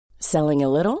Selling a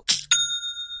little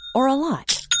or a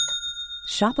lot?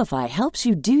 Shopify helps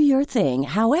you do your thing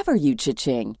however you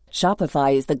cha-ching.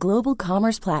 Shopify is the global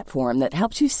commerce platform that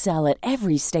helps you sell at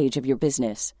every stage of your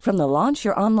business. From the launch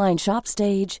your online shop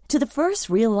stage to the first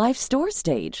real-life store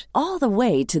stage, all the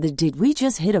way to the did we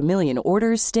just hit a million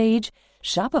orders stage.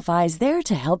 Shopify is there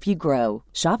to help you grow.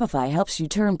 Shopify helps you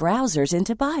turn browsers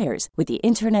into buyers with the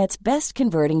internet's best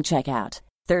converting checkout.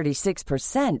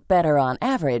 36% better on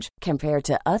average compared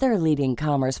to other leading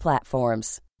commerce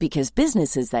platforms. Because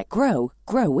businesses that grow,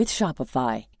 grow with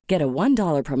Shopify. Get a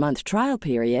 $1 per month trial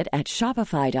period at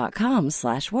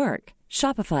shopify.com/work.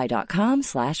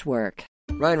 Shopify.com/work.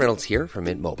 Ryan Reynolds here from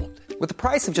Mint Mobile. With the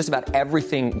price of just about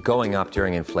everything going up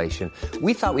during inflation,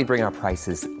 we thought we'd bring our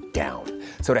prices down.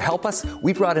 So to help us,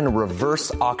 we brought in a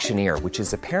reverse auctioneer, which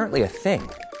is apparently a thing.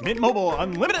 Mint Mobile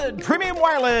Unlimited Premium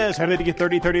Wireless. How to get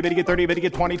 30, 30, bit to get 30, bit to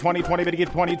get 20, 20, 20, bit to get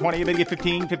 20, 20, bit to get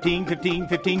 15, 15, 15,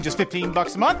 15, just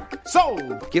 $15 a month?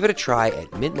 Sold! Give it a try at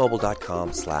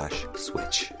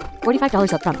mintmobile.com/switch.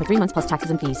 $45 up front for 3 months plus taxes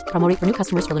and fees. Promo rate for new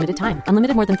customers for limited time.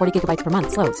 Unlimited more than 40 gigabytes per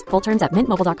month. Slows full terms at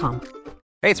mintmobile.com.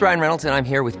 Hey, it's Ryan Reynolds, and I'm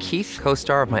here with Keith,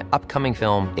 co-star of my upcoming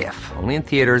film, If, only in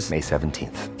theaters May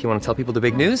 17th. Do you want to tell people the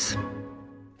big news?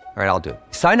 All right, I'll do it.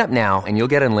 Sign up now and you'll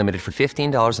get unlimited for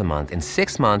 $15 a month and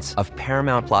 6 months of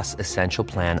Paramount Plus Essential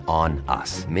Plan on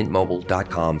us.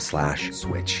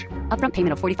 mintmobile.com/switch. Upfront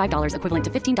payment of $45 equivalent to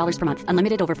 $15 per month.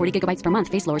 Unlimited over 40 gigabytes per month.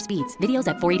 Face lower speeds. Videos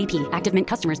at 480p. Active Mint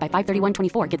customers by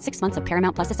 531.24 get 6 months of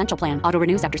Paramount Plus Essential Plan. Auto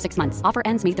renews after 6 months. Offer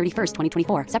ends May 31st,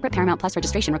 2024. Separate Paramount Plus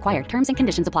registration required. Terms and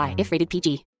conditions apply if rated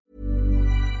PG.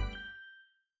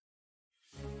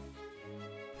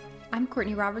 I'm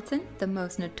Courtney Robertson, the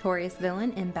most notorious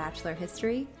villain in Bachelor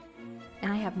history,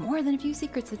 and I have more than a few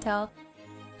secrets to tell,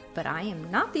 but I am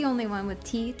not the only one with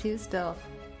tea to spill.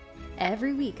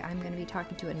 Every week, I'm going to be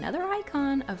talking to another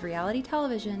icon of reality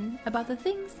television about the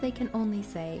things they can only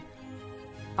say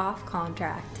off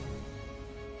contract.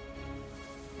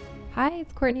 Hi,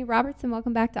 it's Courtney Robertson.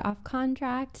 Welcome back to Off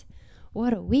Contract.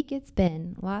 What a week it's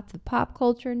been. Lots of pop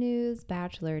culture news,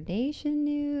 Bachelor Nation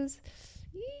news.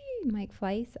 Mike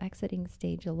Fleiss exiting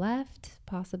stage left,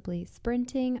 possibly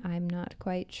sprinting. I'm not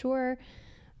quite sure.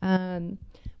 But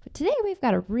today we've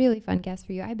got a really fun guest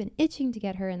for you. I've been itching to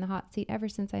get her in the hot seat ever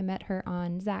since I met her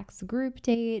on Zach's group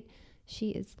date.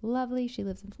 She is lovely. She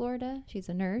lives in Florida. She's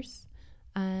a nurse.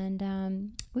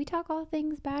 And we talk all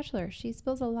things Bachelor. She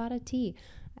spills a lot of tea.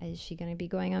 Is she going to be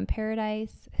going on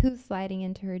Paradise? Who's sliding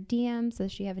into her DMs?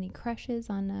 Does she have any crushes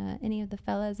on any of the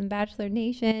fellas in Bachelor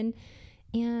Nation?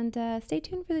 And stay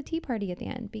tuned for the tea party at the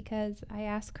end, because I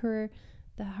ask her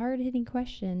the hard-hitting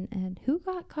question, and who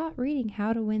got caught reading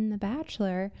How to Win the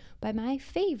Bachelor by my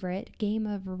favorite Game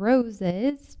of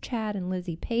Roses, Chad and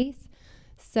Lizzie Pace.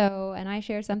 So, and I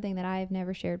share something that I've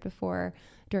never shared before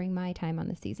during my time on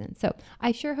the season. So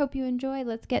I sure hope you enjoy.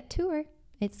 Let's get to her.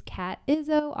 It's Kat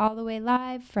Izzo, all the way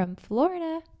live from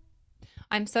Florida.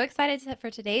 I'm so excited for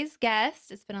today's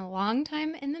guest. It's been a long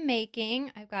time in the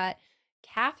making. I've got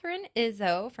Kat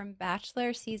Izzo from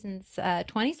Bachelor Seasons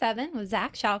 27 with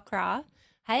Zach Shallcroft.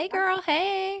 Hey, girl.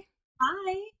 Hey.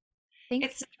 Hi.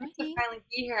 Thanks It's nice to finally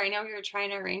be here. I know we were trying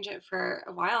to arrange it for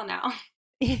a while now.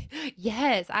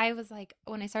 Yes, I was like,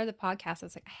 when I started the podcast, I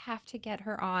was like, I have to get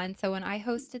her on. So when I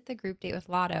hosted the group date with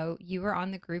Lotto, you were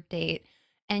on the group date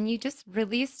and you just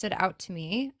really stood out to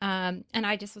me. And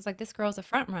I just was like, this girl's a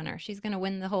front runner. She's going to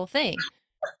win the whole thing.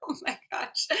 Oh my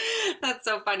gosh. That's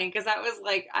so funny because that was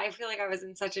like, I feel like I was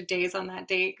in such a daze on that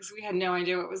date because we had no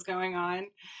idea what was going on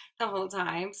the whole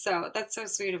time. So that's so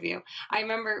sweet of you. I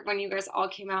remember when you guys all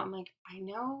came out, I'm like, I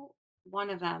know one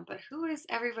of them, but who is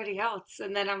everybody else?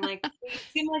 And then I'm like, they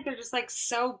seem like they're just like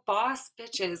so boss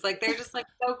bitches. Like they're just like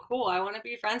so cool. I want to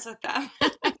be friends with them.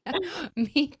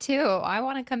 Me too. I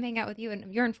want to come hang out with you.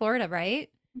 And you're in Florida, right?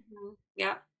 Mhm.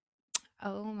 Yeah.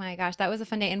 Oh my gosh, that was a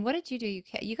fun day. And what did you do? You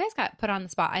guys got put on the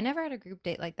spot. I never had a group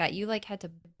date like that. You like had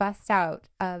to bust out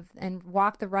of and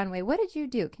walk the runway. What did you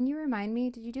do? Can you remind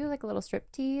me? Did you do like a little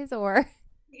strip tease or?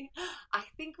 I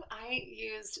think I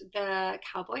used the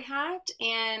cowboy hat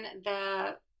and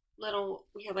the little,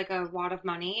 we had like a wad of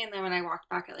money. And then when I walked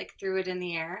back, I like threw it in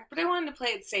the air. But I wanted to play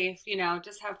it safe,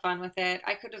 just have fun with it.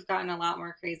 I could have gotten a lot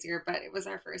more crazier, but it was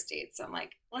our first date. So I'm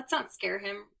like, let's not scare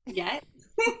him yet.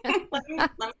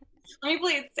 Let me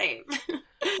play it safe.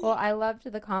 Well, I loved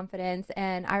the confidence.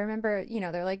 And I remember,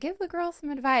 they're like, give the girl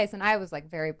some advice. And I was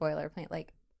like very boilerplate.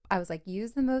 Like, I was like,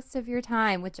 use the most of your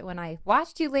time, which when I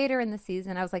watched you later in the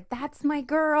season, I was like, that's my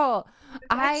girl.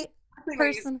 That's exactly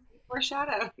what you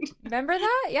Foreshadowed. Remember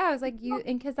that? Yeah, I was like you,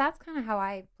 and because that's kind of how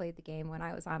I played the game when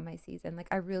I was on my season. Like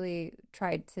I really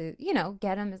tried to,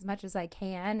 get him as much as I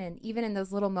can, and even in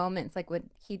those little moments, like when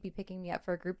he'd be picking me up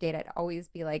for a group date, I'd always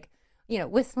be like,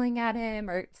 whistling at him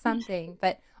or something.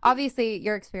 But obviously,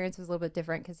 your experience was a little bit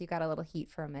different because you got a little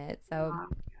heat from it. So Yeah,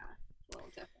 it's a little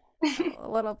different. a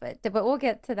little bit, but we'll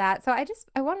get to that. So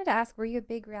I wanted to ask, were you a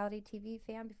big reality TV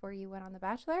fan before you went on The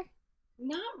Bachelor?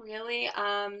 Not really.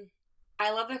 I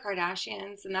love the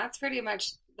Kardashians, and that's pretty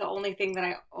much the only thing that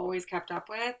I always kept up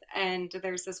with. And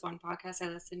there's this one podcast I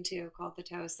listened to called The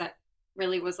Toast that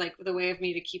really was like the way of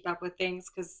me to keep up with things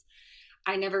because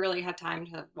I never really had time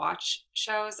to watch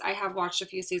shows. I have watched a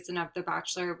few seasons of The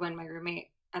Bachelor when my roommate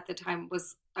at the time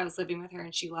I was living with her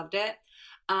and she loved it.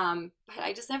 But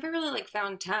I just never really like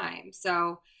found time.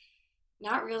 So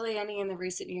not really any in the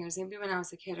recent years. Maybe when I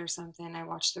was a kid or something, I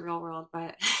watched The Real World,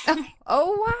 but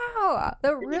Oh, wow.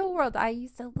 The Real World. I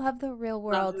used to love The Real love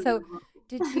World. The So, Real World.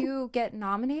 did you get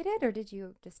nominated or did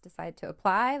you just decide to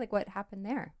apply? Like, what happened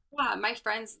there? Yeah, my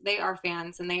friends, they are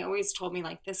fans and they always told me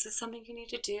like this is something you need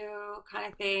to do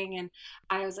kind of thing. And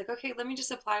I was like, okay, let me just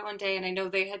apply one day. And I know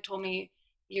they had told me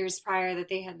years prior that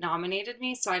they had nominated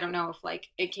me. So I don't know if like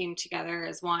it came together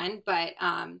as one, but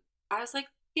I was like,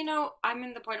 I'm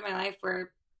in the point of my life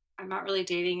where I'm not really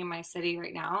dating in my city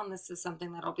right now. And this is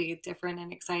something that'll be different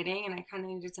and exciting. And I kind of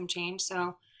needed some change.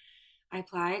 So I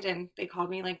applied and they called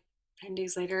me like 10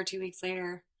 days later or 2 weeks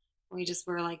later. We just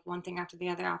were like one thing after the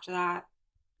other after that.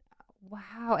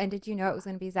 Wow. And did you know it was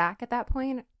going to be Zach at that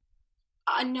point?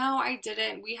 No, I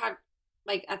didn't. We had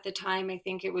like at the time, I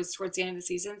think it was towards the end of the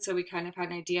season, so we kind of had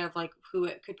an idea of like who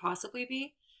it could possibly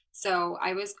be. So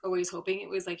I was always hoping it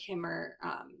was like him or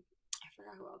I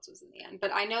forgot who else was in the end.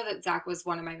 But I know that Zach was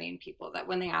one of my main people that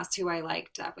when they asked who I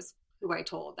liked, that was who I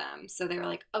told them. So they were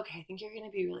like, "Okay, I think you're gonna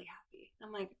be really happy."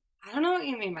 I'm like, "I don't know what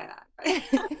you mean by that."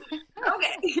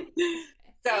 Okay.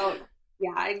 So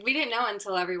yeah, we didn't know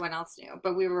until everyone else knew,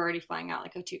 but we were already flying out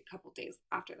like a couple days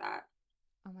after that.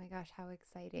 Oh my gosh, how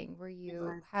exciting. It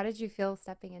was. How did you feel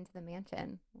stepping into the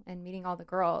mansion and meeting all the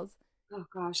girls? Oh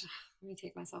gosh, let me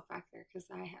take myself back there because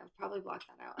I have probably blocked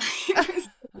that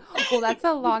out. Well, that's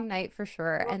a long night for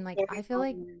sure. And like, I Very feel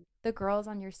like long. the girls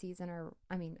on your season are,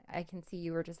 I mean, I can see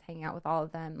you were just hanging out with all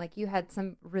of them. Like, you had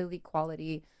some really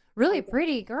quality, really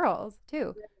pretty girls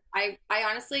too. I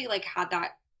honestly like had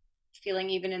that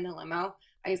feeling even in the limo.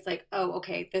 I was like, oh,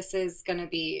 okay, this is gonna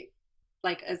be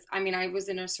like as I mean, I was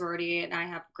in a sorority and I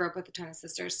have grew up with a ton of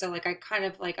sisters, so like I kind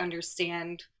of like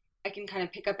understand. I can kind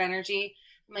of pick up energy.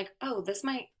 I'm like, oh, this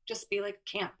might just be like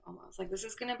camp almost. Like this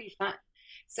is gonna be fun.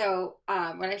 So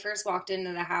when I first walked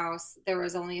into the house, there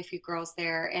was only a few girls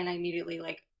there, and I immediately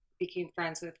like became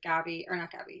friends with Gabby or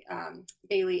not Gabby,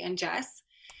 Bailey and Jess,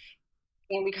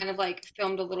 and we kind of like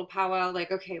filmed a little powwow.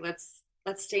 Like, okay, let's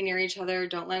stay near each other.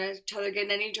 Don't let each other get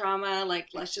in any drama. Like,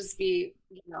 let's just be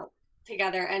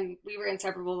together. And we were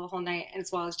inseparable the whole night,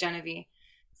 as well as Genevieve.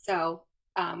 So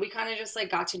we kind of just like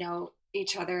got to know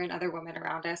each other and other women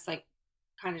around us. Like,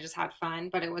 kind of just had fun,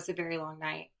 but it was a very long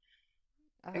night.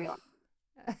 Very long.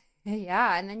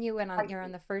 Yeah, and then you're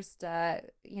on the first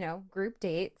group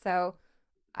date. So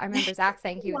I remember Zach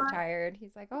saying he was Yeah, tired.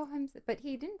 He's like, "Oh, but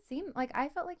he didn't seem like I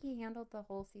felt like he handled the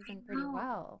whole I season pretty know.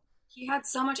 well." He had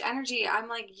so much energy. I'm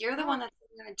like, you're the Yeah. one that's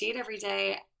going to date every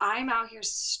day. I'm out here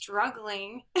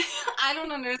struggling. I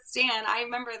don't understand. I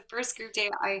remember the first group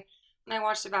date, when I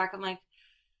watched it back, I'm like,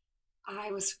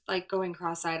 I was like going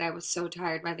cross-eyed. I was so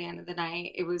tired by the end of the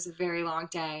night. It was a very long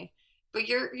day. But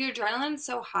your adrenaline's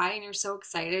so high and you're so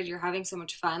excited. You're having so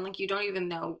much fun. Like you don't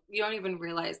even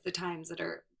realize the times that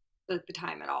are the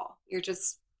time at all. You're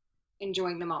just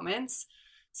enjoying the moments.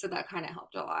 So that kind of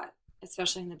helped a lot,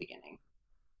 especially in the beginning.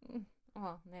 Mm.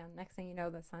 Well, man, next thing you know,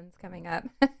 the sun's coming up.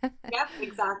 Yep,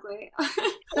 exactly.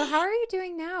 So how are you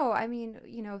doing now? I mean,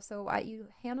 you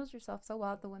handled yourself so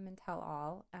well at the Women Tell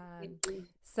All. Thank you.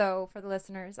 So for the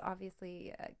listeners,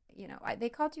 obviously, they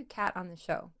called you Kat on the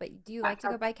show, but do you like to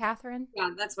go by Catherine?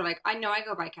 Yeah, that's what I know. I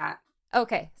go by Kat.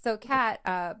 Okay, so Kat,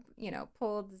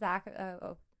 pulled Zach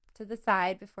to the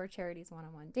side before Charity's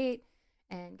one-on-one date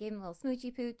and gave him a little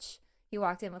smoochy pooch. He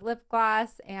walked in with lip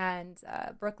gloss, and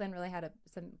Brooklyn really had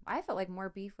I felt like more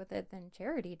beef with it than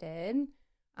Charity did.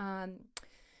 Um,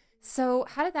 so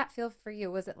how did that feel for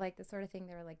you? Was it like the sort of thing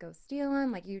they were like, go steal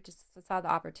him? Like you just saw the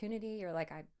opportunity? You're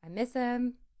like, I miss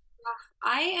him.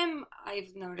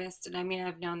 I've noticed, and I mean,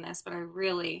 I've known this, but I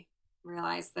really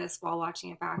realized this while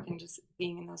watching it back and just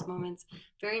being in those moments,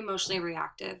 very emotionally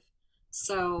reactive.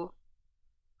 So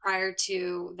prior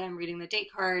to them reading the date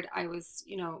card, I was,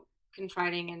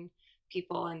 confiding in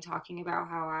people and talking about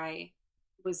how I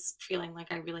was feeling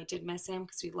like I really did miss him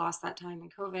because we lost that time in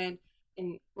COVID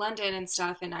in London and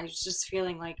stuff. And I was just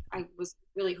feeling like I was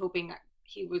really hoping that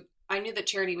he would, I knew that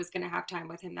Charity was going to have time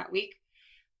with him that week,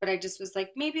 but I just was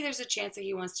like, maybe there's a chance that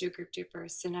he wants to do a group do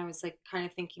first. And I was like kind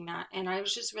of thinking that, and I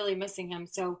was just really missing him.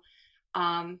 So,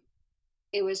 um,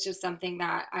 it was just something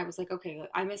that I was like, okay,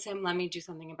 I miss him. Let me do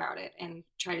something about it and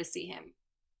try to see him.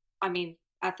 I mean,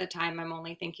 at the time, I'm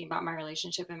only thinking about my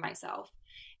relationship and myself.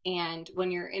 And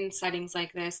when you're in settings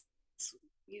like this,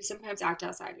 you sometimes act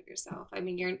outside of yourself. I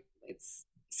mean, it's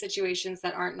situations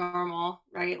that aren't normal,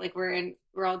 right? Like we're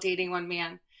all dating one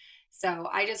man. So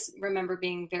I just remember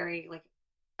being very like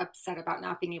upset about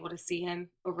not being able to see him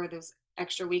over those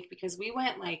extra week because we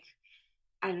went like,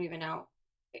 I don't even know.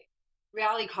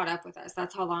 Reality caught up with us.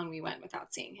 That's how long we went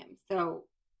without seeing him. So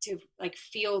to like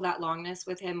feel that longness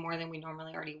with him more than we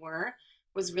normally already were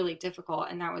was really difficult.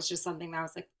 And that was just something that I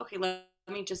was like, okay, let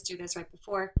me just do this right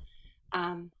before.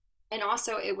 And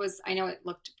also it was, I know it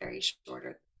looked very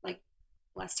shorter, like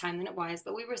less time than it was,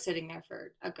 but we were sitting there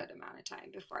for a good amount of time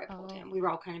before I pulled him. We were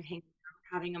all kind of hanging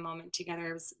out, having a moment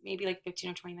together. It was maybe like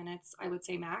 15 or 20 minutes, I would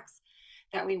say max,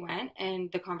 that we went, and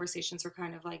the conversations were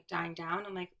kind of like dying down.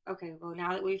 I'm like, okay, well,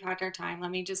 now that we've had our time, let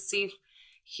me just see if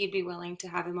he'd be willing to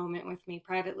have a moment with me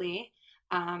privately.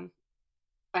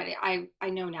 But I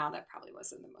know now that probably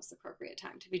wasn't the most appropriate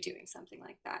time to be doing something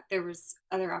like that. There was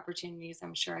other opportunities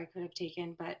I'm sure I could have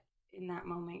taken, but in that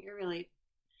moment,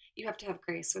 you have to have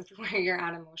grace with where you're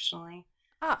at emotionally.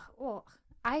 Ah, well,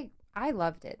 I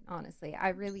loved it, honestly.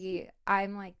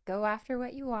 I'm like, go after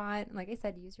what you want. Like I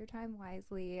said, use your time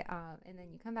wisely. And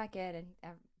then you come back in,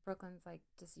 and Brooklyn's like,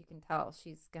 just you can tell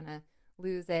she's gonna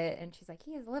lose it, and she's like,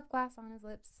 he has lip gloss on his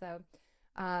lips. So,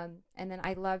 and then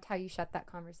I loved how you shut that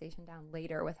conversation down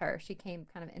later with her. She came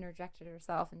kind of interjected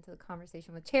herself into the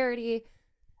conversation with Charity.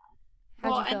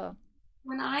 How'd Well, you and feel?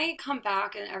 when I come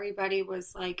back and everybody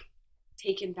was like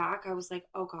taken back, I was like,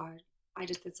 oh God, I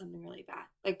just did something really bad.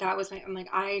 Like that was I'm like,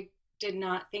 I did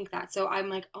not think that. So I'm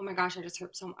like, oh my gosh, I just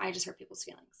hurt people's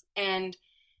feelings. And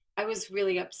I was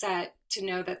really upset to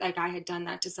know that like I had done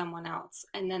that to someone else.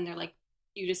 And then they're like,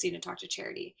 you just need to talk to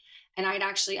Charity. And I'd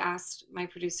actually asked my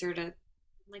producer to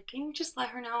like, can you just let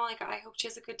her know? Like, I hope she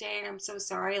has a good day. And I'm so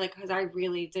sorry. Like, cause I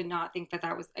really did not think that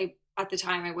at the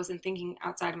time I wasn't thinking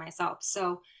outside of myself.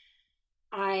 So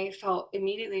I felt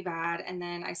immediately bad. And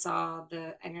then I saw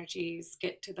the energies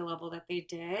get to the level that they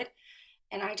did.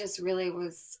 And I just really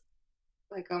was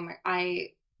like, oh my,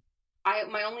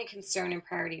 my only concern and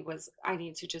priority was I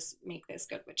need to just make this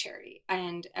good with Charity,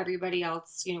 and everybody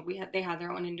else, they had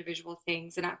their own individual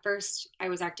things. And at first I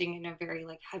was acting in a very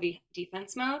like heavy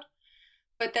defense mode.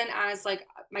 But then as like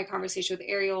my conversation with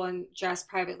Ariel and Jess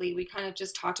privately, we kind of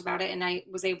just talked about it, and I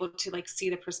was able to like see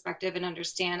the perspective and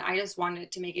understand. I just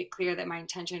wanted to make it clear that my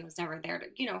intention was never there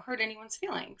to, hurt anyone's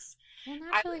feelings. Well,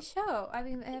 I naturally show. I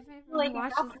mean, if everyone like who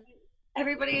at that watches, point,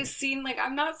 everybody has seen like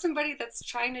I'm not somebody that's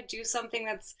trying to do something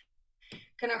that's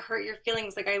gonna hurt your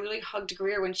feelings. Like I literally hugged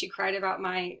Greer when she cried about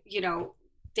my,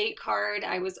 date card.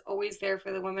 I was always there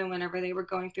for the women whenever they were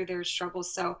going through their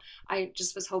struggles. So I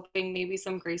just was hoping maybe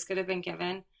some grace could have been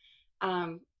given,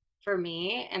 um, for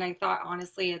me. And I thought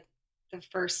honestly at the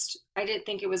first, I didn't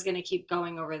think it was going to keep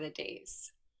going over the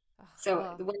days. oh, So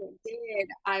well, when it did,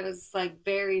 I was like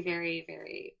very, very,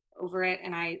 very over it.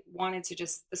 And I wanted to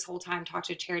just this whole time talk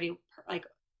to Charity like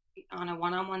on a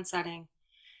one-on-one setting.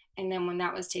 And then when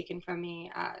that was taken from me,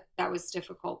 that was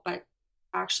difficult. But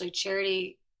actually,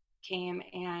 Charity came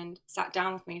and sat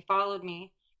down with me, followed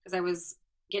me because I was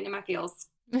getting in my feels,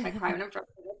 like crying in front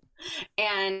of her.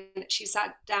 And she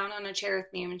sat down on a chair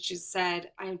with me and she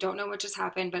said, I don't know what just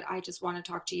happened, but I just want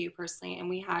to talk to you personally. And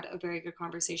we had a very good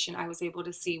conversation. I was able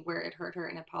to see where it hurt her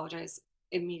and apologize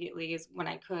immediately as when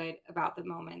I could about the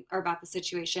moment or about the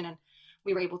situation. And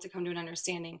we were able to come to an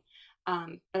understanding.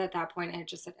 But at that point, it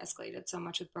just had escalated so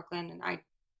much with Brooklyn, and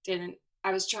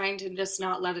I was trying to just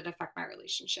not let it affect my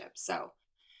relationship. So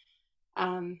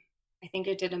I think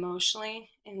it did emotionally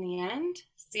in the end,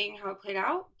 seeing how it played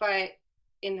out. But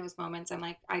in those moments, I'm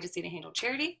like, I just need to handle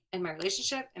Charity and my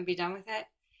relationship and be done with it.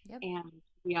 yep. And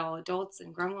be all adults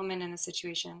and grown women in the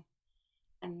situation.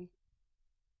 And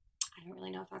I don't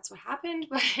really know if that's what happened,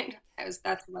 but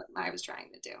that's what I was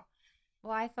trying to do.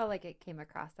 Well, I felt like it came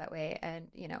across that way. And,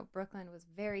 Brooklyn was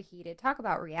very heated. Talk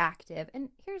about reactive. And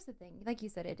here's the thing, like you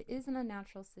said, it is an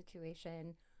unnatural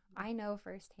situation. I know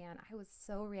firsthand, I was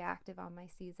so reactive on my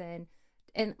season.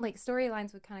 And like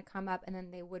storylines would kind of come up and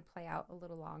then they would play out a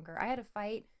little longer. I had a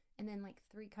fight, and then like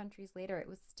 3 countries later, it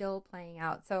was still playing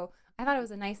out. So I thought it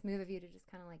was a nice move of you to just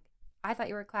kind of like, I thought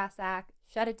you were a class act,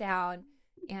 shut it down.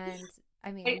 And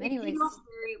I mean, in It many came ways, off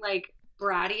very like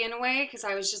bratty in a way because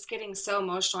I was just getting so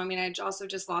emotional. I mean, I also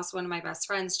just lost one of my best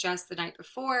friends just the night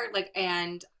before, like,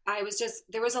 and I was just,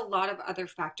 there was a lot of other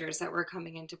factors that were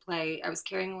coming into play. I was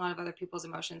carrying a lot of other people's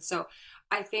emotions. So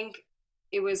I think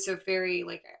it was a very,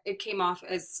 like, it came off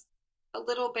as a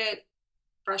little bit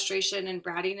frustration and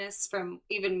brattiness from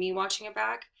even me watching it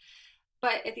back.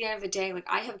 But at the end of the day, like,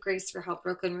 I have grace for how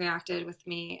Brooklyn reacted with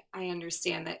me. I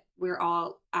understand that we're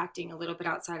all acting a little bit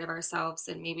outside of ourselves,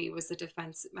 and maybe it was a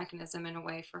defense mechanism in a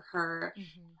way for her.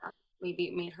 Mm-hmm. Maybe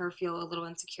it made her feel a little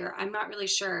insecure. I'm not really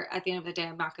sure. At the end of the day,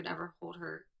 I'm not going to ever hold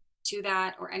her to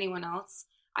that or anyone else.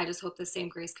 I just hope the same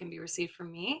grace can be received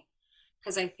from me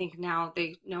because I think now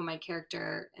they know my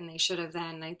character and they should have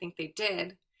then. I think they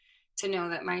did to know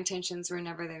that my intentions were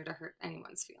never there to hurt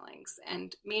anyone's feelings.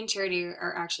 And me and Charity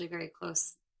are actually very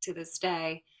close to this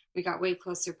day. We got way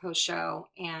closer post show,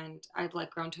 and I've like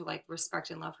grown to like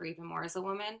respect and love her even more as a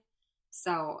woman.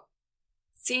 So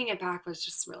seeing it back was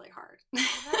just really hard.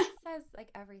 That says like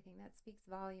everything. That speaks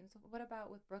volumes. What about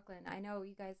with Brooklyn? I know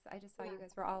you guys, I just saw you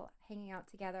guys were all hanging out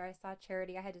together. I saw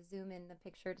Charity. I had to zoom in the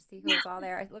picture to see who was all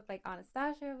there. It looked like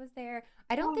Anastasia was there.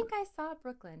 I don't think I saw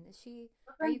Brooklyn. Is she,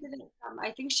 are you?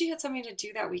 I think she had something to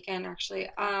do that weekend actually.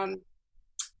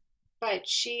 But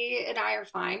she and I are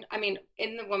fine. I mean,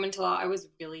 in the Woman to Law, I was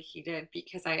really heated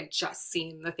because I had just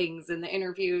seen the things in the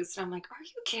interviews, and I'm like, "Are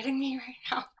you kidding me right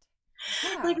now?"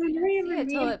 Yeah, Like, I you know don't you see even it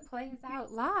till mean. it plays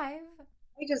out live.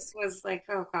 I just was like,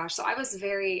 "Oh gosh!" So I was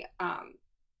very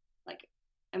like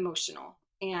emotional,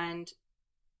 and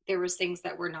there was things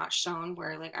that were not shown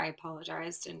where like I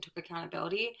apologized and took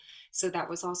accountability. So that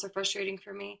was also frustrating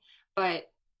for me. But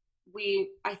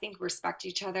I think, respect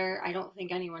each other. I don't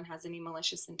think anyone has any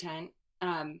malicious intent.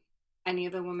 Um, any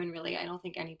of the women really, I don't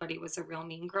think anybody was a real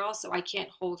mean girl. So I can't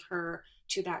hold her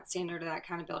to that standard of that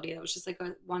accountability. That was just like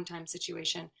a one time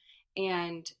situation.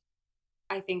 And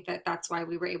I think that that's why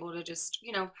we were able to just,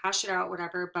 hash it out,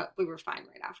 whatever, but we were fine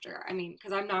right after. I mean,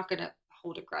 because I'm not going to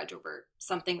hold a grudge over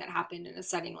something that happened in a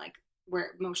setting like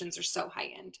where emotions are so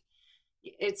heightened.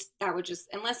 That would just,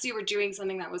 unless you were doing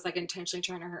something that was like intentionally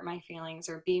trying to hurt my feelings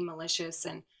or being malicious,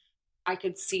 and I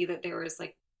could see that there was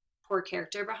like poor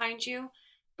character behind you,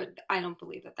 but I don't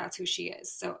believe that that's who she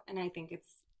is. So, and I think it's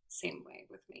same way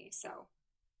with me. So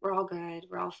we're all good.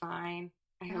 We're all fine.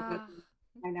 I hope that, Ah,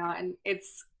 I know. And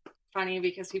it's funny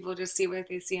because people just see what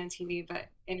they see on TV, but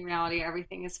in reality,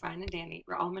 everything is fine and dandy.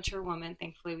 We're all mature women.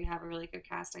 Thankfully, we have a really good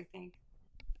cast, I think.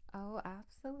 oh,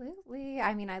 absolutely.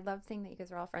 I mean, I love seeing that you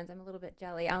guys are all friends. I'm a little bit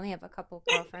jelly. I only have a couple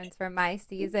girlfriends from my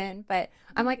season, but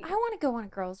I'm like, I want to go on a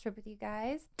girls trip with you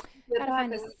guys. With Gotta that,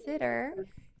 find a sitter.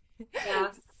 yeah.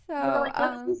 We were So, like,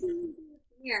 let's do something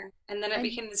here. And then it and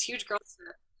became this huge girl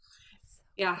trip. so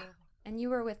Yeah, cool. And you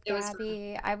were with it was fun.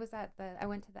 Gabby. I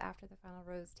went to the After the Final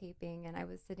Rose taping, and I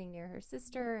was sitting near her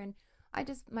sister, and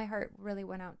my heart really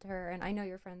went out to her. And I know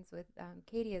you're friends with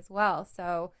Katie as well,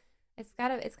 so it's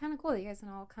kind of cool that you guys can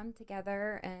all come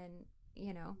together and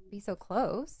be so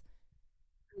close.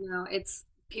 It's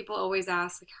people always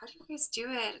ask, like, how do you guys do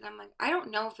it? And I'm like, I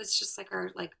don't know if it's just like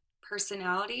our like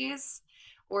personalities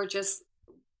or just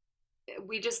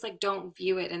we just like don't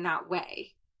view it in that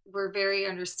way. We're very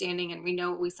understanding and we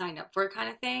know what we signed up for kind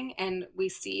of thing. And we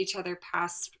see each other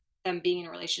past them being in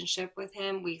a relationship with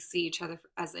him. We see each other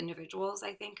as individuals,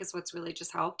 I think, is what's really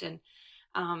just helped. And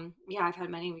yeah, I've had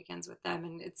many weekends with them,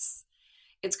 and it's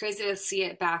crazy to see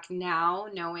it back now,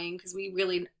 knowing because we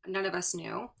really none of us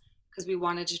knew because we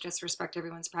wanted to just respect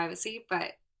everyone's privacy.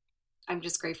 But I'm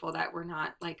just grateful that we're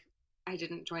not like I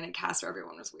didn't join a cast where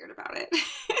everyone was weird about it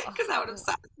because that would have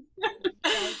Oh, sucked.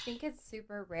 yeah, I think it's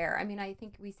super rare. I mean, I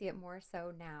think we see it more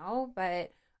so now,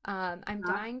 but I'm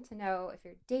dying to know if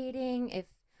you're dating, if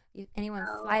anyone's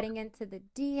Oh, sliding into the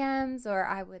DMs, or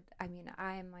I mean,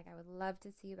 I would love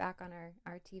to see you back on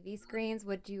our TV screens.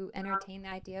 Would you entertain the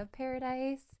idea of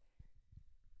Paradise?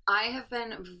 I have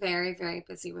been very, very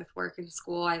busy with work and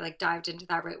school. I like dived into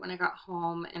that right when I got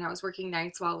home, and I was working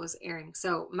nights while it was airing.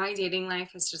 So my dating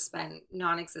life has just been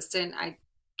non-existent. I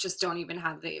just don't even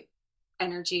have the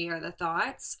energy or the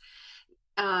thoughts.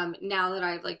 Now that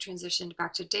I've like transitioned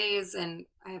back to days and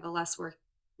I have a less work,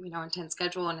 intense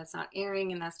schedule and it's not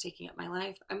airing and that's taking up my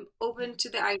life, I'm open to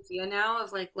the idea now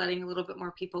of like letting a little bit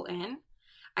more people in.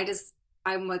 I just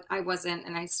I'm what I wasn't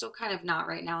and I still kind of not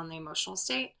right now in the emotional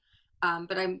state.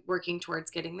 But I'm working towards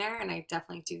getting there, and I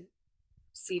definitely do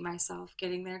see myself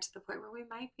getting there to the point where we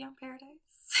might be on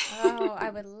Paradise. Oh, I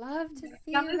would love to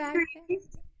see That you was back there.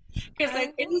 great. Because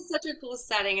like it is such a cool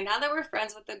setting, and now that we're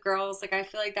friends with the girls, like I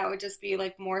feel like that would just be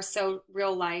like more so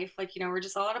real life. Like we're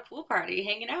just all at a pool party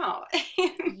hanging out.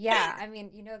 Yeah, I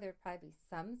mean, there'd probably be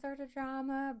some sort of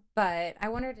drama, but I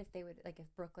wondered if they would, like, if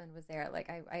Brooklyn was there. Like,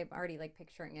 I'm already, like,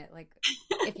 picturing it. Like,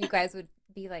 if you guys would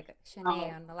be like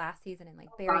Shanae on the last season and, like,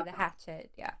 bury the hatchet.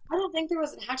 Yeah. I don't think there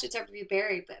was a hatchet to ever be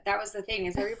buried, but that was the thing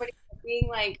is everybody being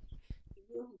like,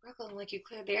 "You in Brooklyn, like you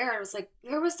cleared the air." I was like,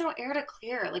 there was no air to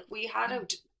clear. Like we had a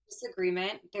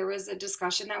disagreement. There was a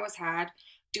discussion that was had.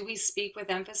 Do we speak with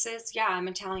emphasis? Yeah, I'm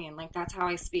Italian. Like that's how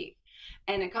I speak.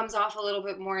 And it comes off a little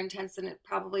bit more intense than it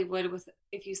probably would with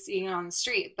if you see it on the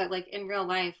street. But like in real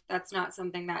life, that's not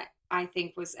something that I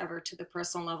think was ever to the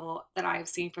personal level that I've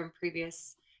seen from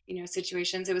previous,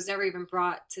 situations. It was never even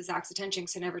brought to Zach's attention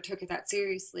because I never took it that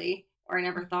seriously, or I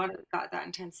never thought it got that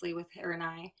intensely with her and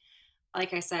I.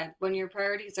 Like I said, when your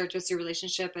priorities are just your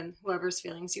relationship and whoever's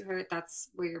feelings you hurt, that's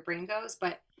where your brain goes.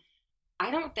 But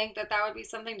I don't think that would be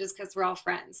something just because we're all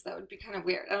friends. That would be kind of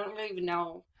weird. I don't really even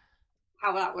know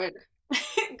how that would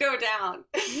go down.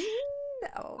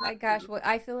 Oh my gosh. Well,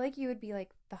 I feel like you would be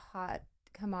like the hot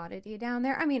commodity down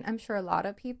there. I mean, I'm sure a lot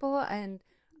of people, and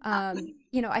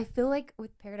I feel like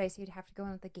with Paradise you'd have to go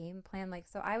in with a game plan. Like,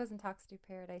 so I was in talks to do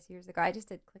Paradise years ago. I just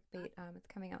did Clickbait. It's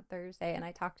coming out Thursday, and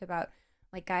I talked about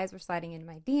like guys were sliding into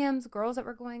my DMs, girls that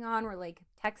were going on were like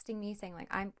texting me saying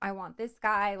like I want this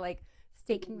guy, like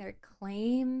staking their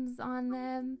claims on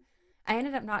them. I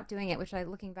ended up not doing it, which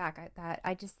looking back at that,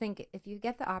 I just think if you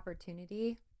get the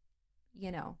opportunity,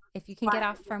 if you can get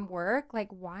off from work, like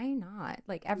why not?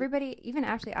 Like everybody, even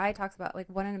Ashley I talks about like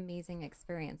what an amazing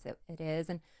experience it is.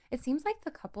 And it seems like the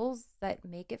couples that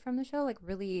make it from the show like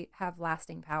really have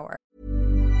lasting power.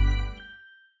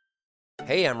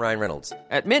 Hey, I'm Ryan Reynolds.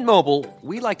 At Mint Mobile,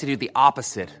 we like to do the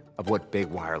opposite of what Big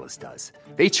Wireless does.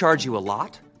 They charge you a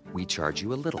lot, we charge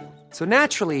you a little. So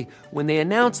naturally, when they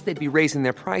announced they'd be raising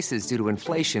their prices due to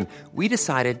inflation, we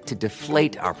decided to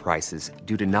deflate our prices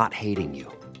due to not hating you.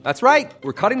 That's right.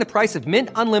 We're cutting the price of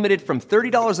Mint Unlimited from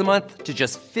 $30 a month to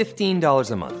just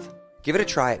 $15 a month. Give it a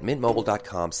try at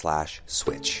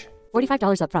mintmobile.com/switch.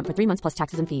 $45 up front for 3 months plus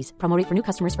taxes and fees. Promo rate for new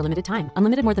customers for limited time.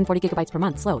 Unlimited more than 40 gigabytes per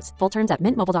month. Slows full terms at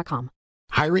mintmobile.com.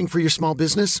 Hiring for your small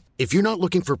business? If you're not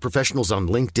looking for professionals on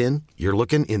LinkedIn, you're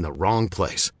looking in the wrong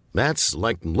place. That's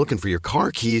like looking for your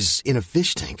car keys in a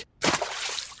fish tank.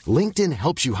 LinkedIn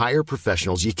helps you hire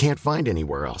professionals you can't find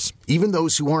anywhere else, even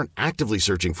those who aren't actively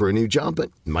searching for a new job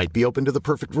but might be open to the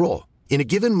perfect role. In a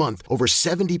given month, over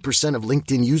 70% of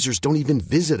LinkedIn users don't even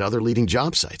visit other leading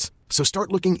job sites. So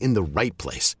start looking in the right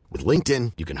place. With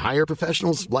LinkedIn, you can hire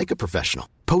professionals like a professional.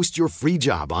 Post your free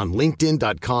job on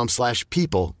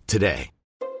linkedin.com/people today.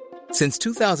 Since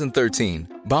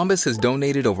 2013, Bombas has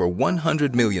donated over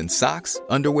 100 million socks,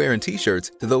 underwear, and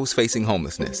T-shirts to those facing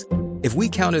homelessness. If we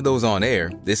counted those on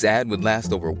air, this ad would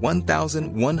last over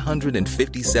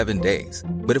 1,157 days.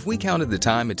 But if we counted the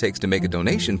time it takes to make a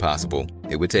donation possible,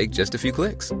 it would take just a few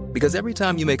clicks. Because every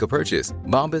time you make a purchase,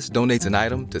 Bombas donates an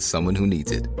item to someone who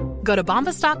needs it. Go to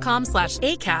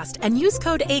bombas.com/ACAST and use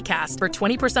code ACAST for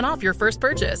 20% off your first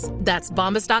purchase. That's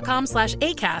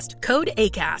bombas.com/ACAST, code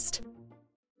ACAST.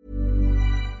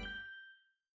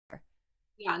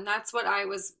 Yeah, and that's what I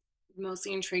was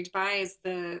mostly intrigued by is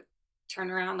the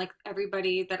turnaround. Like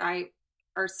everybody that I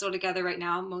are still together right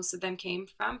now, most of them came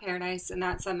from Paradise, and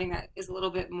that's something that is a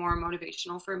little bit more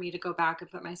motivational for me to go back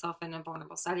and put myself in a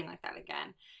vulnerable setting like that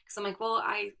again. Because I'm like, well,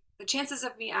 the chances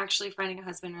of me actually finding a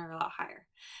husband are a lot higher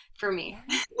for me.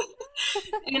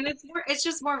 And it's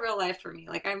just more real life for me.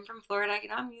 Like I'm from Florida,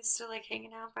 I'm used to like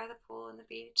hanging out by the pool and the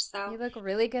beach. So you look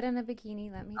really good in a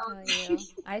bikini, let me tell you.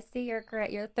 I see your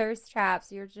thirst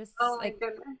traps. You're just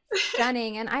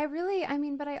stunning. And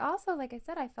but I also, like I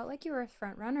said, I felt like you were a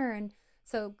front runner. And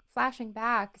so flashing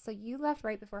back, so you left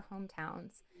right before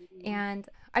hometowns. Mm-hmm. And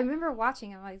I remember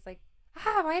watching, I was like,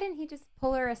 why didn't he just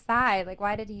pull her aside? Like,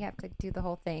 why did he have to do the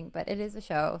whole thing? But it is a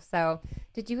show. So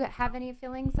did you have any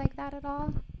feelings like that at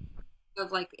all?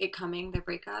 Of like it coming, the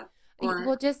breakup? Or...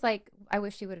 Well, just like, I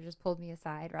wish he would have just pulled me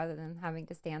aside rather than having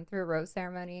to stand through a rose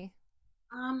ceremony.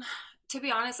 To be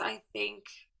honest, I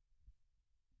think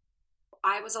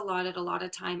I was allotted a lot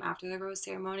of time after the rose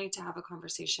ceremony to have a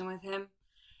conversation with him.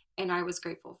 And I was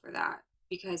grateful for that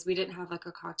because we didn't have like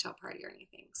a cocktail party or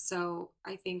anything. So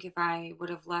I think if I would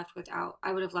have left with a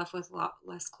lot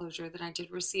less closure than I did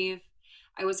receive.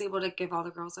 I was able to give all the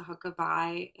girls a hug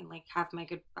goodbye and like have my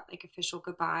good, like official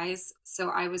goodbyes. So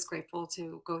I was grateful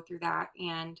to go through that.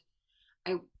 And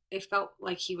it felt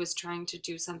like he was trying to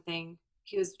do something.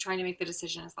 He was trying to make the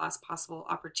decision as last possible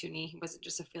opportunity. He wasn't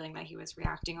just a feeling that he was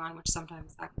reacting on, which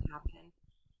sometimes that can happen.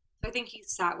 So I think he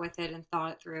sat with it and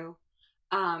thought it through.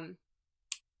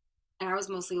 And I was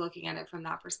mostly looking at it from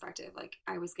that perspective. Like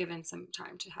I was given some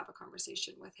time to have a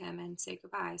conversation with him and say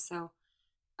goodbye. So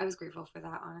I was grateful for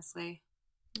that, honestly.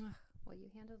 Ugh, well, you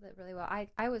handled it really well.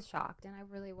 I was shocked, and I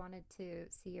really wanted to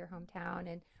see your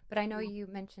hometown. But I know you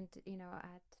mentioned,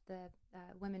 at the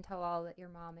Women Tell All that your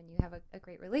mom and you have a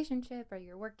great relationship, or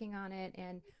you're working on it.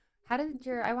 And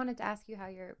I wanted to ask you how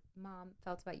your mom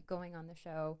felt about you going on the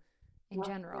show in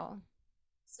general.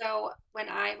 So when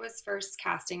I was first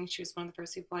casting, she was one of the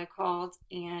first people I called,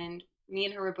 and me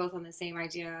and her were both on the same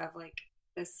idea of like,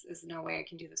 this is no way I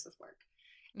can do this with work.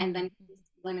 And then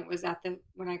when it was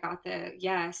when I got the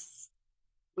yes,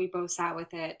 we both sat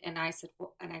with it, and I said,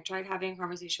 well, and I tried having a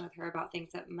conversation with her about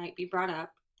things that might be brought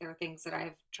up. There are things that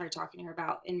I've tried talking to her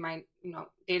about in my,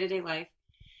 day-to-day life.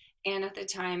 And at the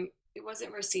time, it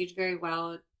wasn't received very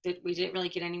well. That we didn't really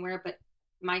get anywhere, but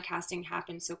my casting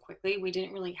happened so quickly. We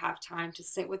didn't really have time to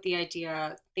sit with the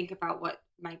idea, think about what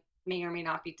may or may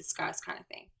not be discussed, kind of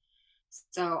thing.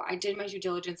 So I did my due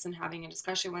diligence in having a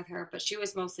discussion with her, but she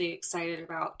was mostly excited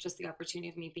about just the opportunity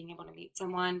of me being able to meet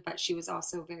someone. But she was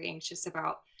also very anxious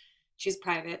about, she's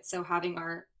private. So having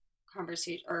our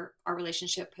conversation or our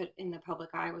relationship put in the public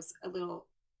eye was a little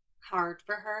hard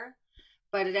for her.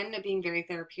 But it ended up being very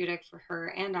therapeutic for her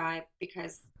and I,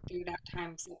 because through that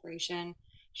time of separation,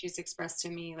 she's expressed to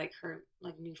me like her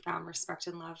like newfound respect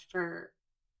and love for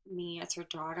me as her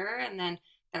daughter. And then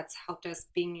that's helped us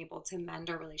being able to mend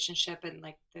our relationship and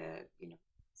like the,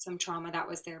 some trauma that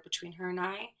was there between her and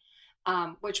I,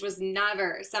 which was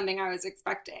never something I was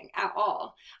expecting at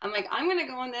all. I'm like, I'm going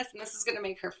to go on this and this is going to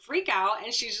make her freak out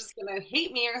and she's just going to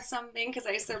hate me or something because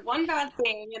I said one bad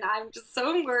thing, and I'm just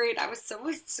so worried. I was so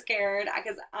scared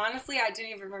because honestly, I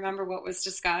didn't even remember what was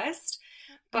discussed.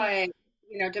 But,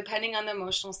 depending on the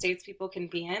emotional states people can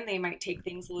be in, they might take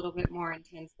things a little bit more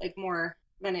intense, like more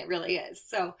than it really is.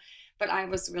 So, but I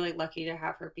was really lucky to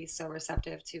have her be so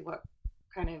receptive to what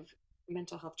kind of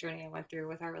mental health journey I went through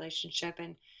with our relationship.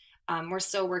 And we're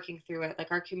still working through it.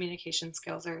 Like our communication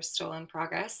skills are still in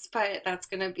progress, but that's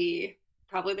going to be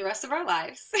probably the rest of our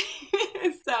lives.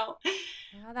 So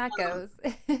how that goes.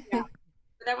 Yeah.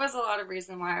 That was a lot of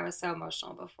reason why I was so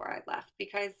emotional before I left,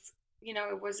 because,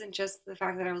 it wasn't just the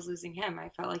fact that I was losing him. I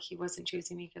felt like he wasn't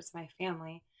choosing me because of my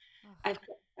family.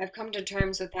 I've come to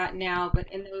terms with that now,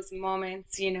 but in those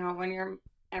moments, when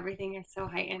everything is so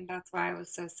heightened, that's why I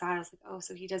was so sad. I was like, oh,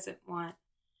 so he doesn't want.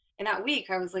 And that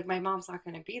week, I was like, my mom's not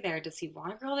going to be there. Does he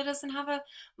want a girl that doesn't have a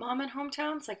mom in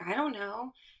hometown? It's like, I don't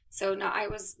know. So no, I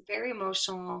was very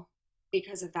emotional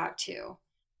because of that too.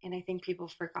 And I think people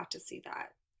forgot to see that.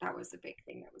 That was a big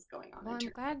thing that was going on. Well, I'm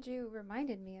glad you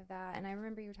reminded me of that. And I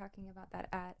remember you were talking about that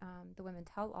at the Women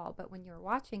Tell All, but when you were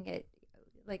watching it,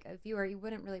 like a viewer, you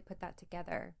wouldn't really put that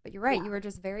together. But you're right. Yeah. You were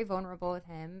just very vulnerable with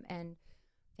him, and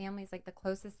family's like the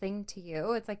closest thing to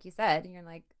you. It's like you said, and you're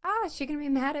like, is she going to be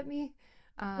mad at me?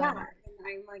 Yeah. And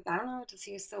I'm like, I don't know. Does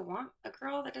he still want a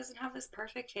girl that doesn't have this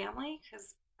perfect family?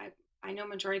 Because I know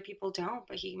majority of people don't,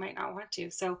 but he might not want to.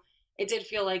 So it did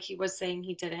feel like he was saying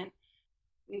he didn't.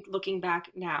 Looking back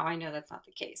now, I know that's not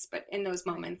the case, but in those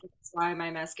moments, that's why my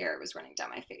mascara was running down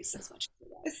my face as much as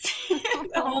it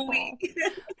was the whole week.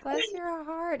 Bless your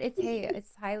heart.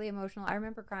 It's highly emotional. I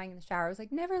remember crying in the shower. I was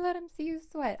like, never let him see you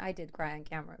sweat. I did cry on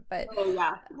camera, but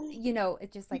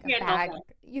it's just like a bag.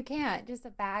 You can't, just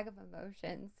a bag of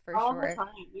emotions for all sure. The time.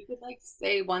 You could like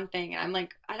say one thing, and I'm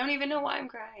like, I don't even know why I'm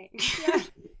crying.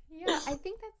 Yeah. I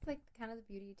think that's like kind of the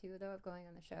beauty too, though, of going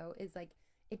on the show is like,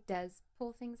 it does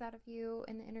pull things out of you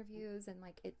in the interviews, and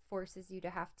like it forces you to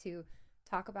have to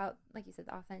talk about, like you said,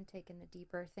 the authentic and the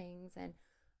deeper things, and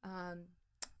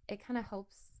it kind of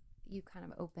helps you kind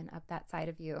of open up that side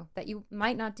of you that you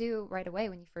might not do right away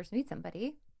when you first meet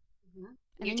somebody. And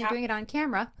then you're doing it on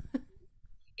camera.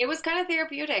 It was kind of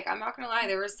therapeutic. I'm not gonna lie,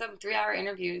 there were some 3-hour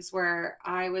interviews where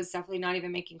I was definitely not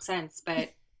even making sense,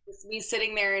 but me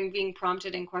sitting there and being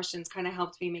prompted in questions kind of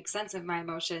helped me make sense of my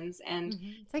emotions. And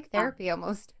it's like therapy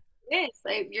almost. It is.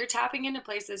 Like, you're tapping into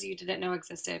places you didn't know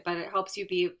existed, but it helps you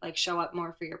be like show up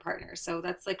more for your partner. So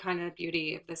that's like kind of the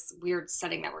beauty of this weird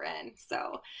setting that we're in.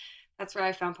 So that's where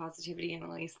I found positivity, and at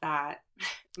least that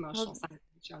emotional side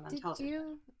shown on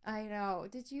television. I know.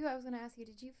 I was going to ask you,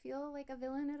 did you feel like a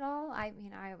villain at all? I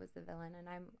mean, I was the villain, and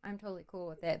I'm totally cool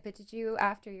with it. But did you,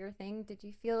 after your thing, did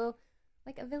you feel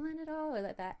like a villain at all,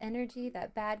 or that energy,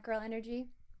 that bad girl energy?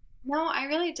 No, I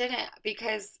really didn't,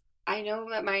 because I know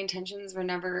that my intentions were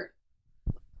never,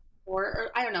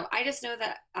 or I don't know. I just know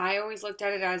that I always looked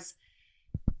at it as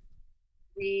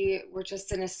we were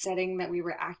just in a setting that we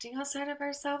were acting outside of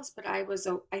ourselves. But I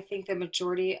think the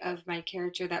majority of my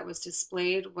character that was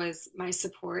displayed was my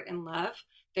support and love.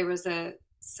 There was a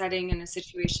setting in a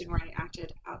situation where I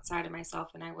acted outside of myself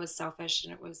and I was selfish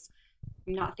and it was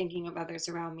not thinking of others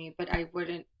around me, but I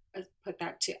wouldn't put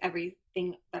that to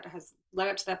everything that has led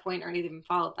up to that point or even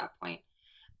followed that point.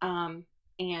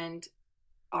 And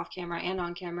off camera and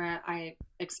on camera, I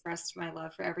expressed my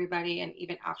love for everybody. And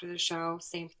even after the show,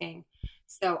 same thing.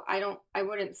 So I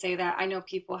wouldn't say that. I know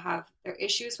people have their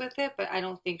issues with it, but I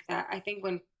don't think that. I think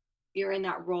when you're in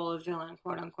that role of villain,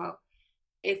 quote unquote,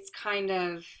 it's kind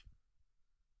of,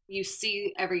 you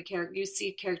see every character, you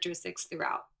see characteristics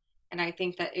throughout. And I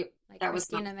think that that was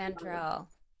Christina Mandrell.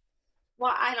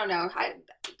 Well, I don't know.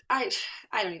 I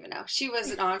don't even know. She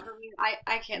wasn't on for me.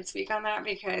 I can't speak on that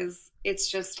because it's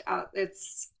just that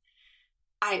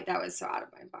was so out of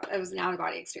my body. It was an out of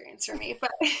body experience for me.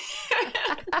 But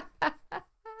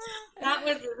that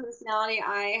was a personality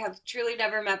I have truly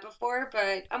never met before.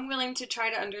 But I'm willing to try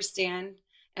to understand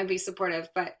and be supportive.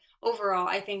 But overall,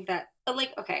 I think that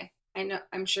okay, I know,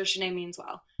 I'm sure Shanae means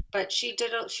well, but she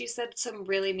said some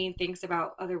really mean things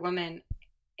about other women.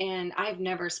 And I've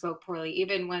never spoke poorly,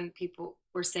 even when people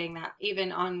were saying that,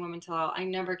 even on Women Tell All, I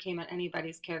never came at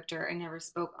anybody's character. I never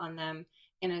spoke on them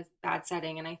in a bad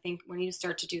setting. And I think when you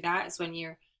start to do that is when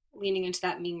you're leaning into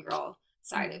that mean girl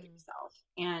side of yourself.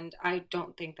 And I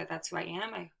don't think that that's who I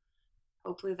am.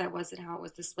 Hopefully that wasn't how it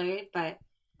was displayed, but.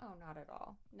 Oh, not at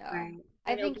all. No.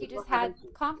 I think you just had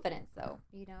confidence though,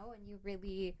 and you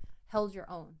really held your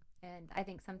own. And I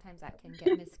think sometimes that can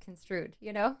get misconstrued,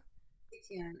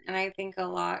 can. And I think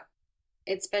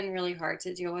it's been really hard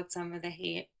to deal with some of the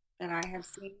hate that I have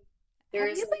seen.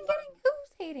 Who's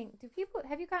hating?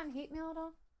 Have you gotten hate mail at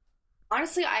all?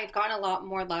 Honestly, I've gotten a lot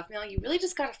more love mail. You really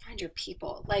just got to find your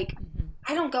people.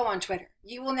 I don't go on Twitter.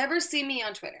 You will never see me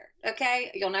on Twitter.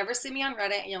 Okay. You'll never see me on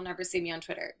Reddit and you'll never see me on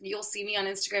Twitter. You'll see me on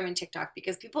Instagram and TikTok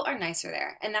because people are nicer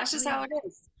there. And that's just how it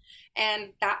is.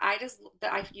 And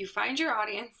you find your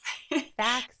audience.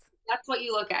 Facts. That's what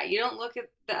you look at. You don't look at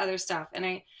the other stuff.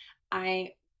 And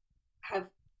I have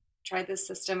tried this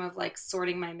system of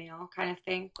sorting my mail kind of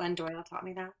thing. Glenn Doyle taught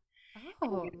me that.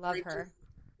 Oh, love her.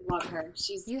 Love her.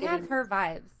 You have her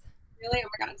vibes. Really? Oh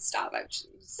my God, stop. I'm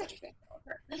such a fan of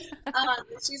her.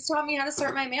 She's taught me how to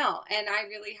sort my mail. And I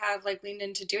really have leaned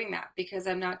into doing that because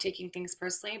I'm not taking things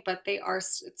personally, but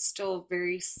it's still a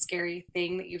very scary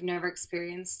thing that you've never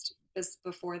experienced this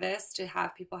before this, to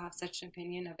have people have such an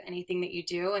opinion of anything that you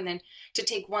do, and then to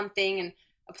take one thing and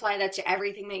apply that to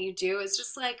everything that you do. It's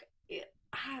just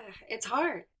it's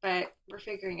hard, but we're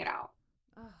figuring it out.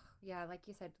 Oh yeah, like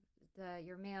you said,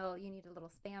 your mail, you need a little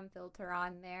spam filter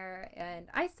on there, and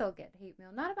I still get hate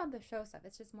mail, not about the show stuff.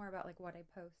 It's just more about what I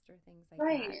post or things like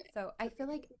that. So I feel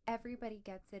like everybody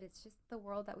gets it. It's just the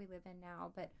world that we live in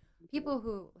now. But people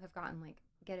who have gotten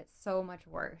get it so much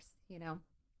worse,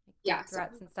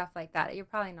 threats and stuff like that. You're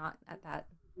probably not at that.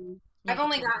 I've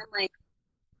only gotten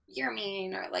you're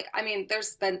mean, or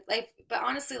there's been but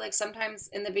honestly, sometimes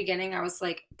in the beginning I was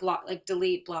block,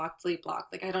 delete, block, delete, block.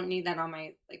 I don't need that on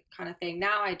my kind of thing.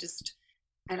 Now I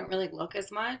don't really look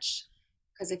as much,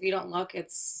 because if you don't look,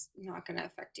 it's not going to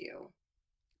affect you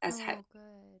as heavy.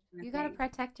 Good. You got to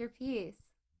protect your peace.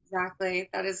 Exactly.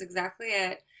 That is exactly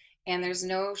it. And there's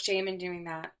no shame in doing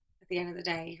that. At the end of the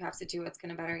day, you have to do what's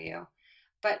going to better you.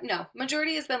 But no,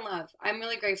 majority has been love. I'm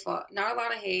really grateful. Not a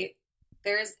lot of hate.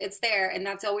 It's there, and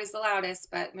that's always the loudest,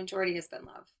 but majority has been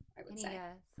love, I would say. Any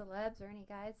celebs or any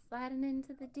guys sliding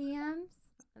into the DMs?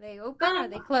 Are they open or are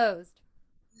they closed?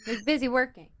 You're busy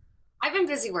working. I've been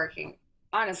busy working,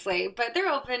 honestly, but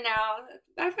they're open now.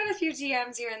 I've got a few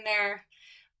DMs here and there.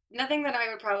 Nothing that I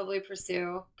would probably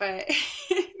pursue, but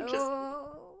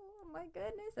oh my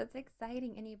goodness, that's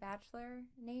exciting. Any Bachelor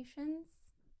nations?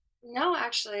 No,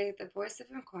 actually, the boys have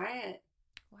been quiet.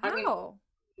 Wow.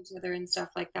 Each other and stuff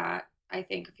like that. I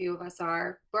think a few of us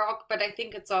are. But I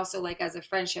think it's also as a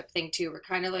friendship thing too. We're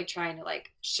kind of trying to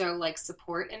show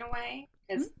support in a way,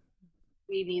 because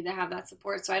we need to have that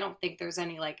support. So I don't think there's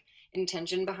any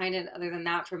intention behind it other than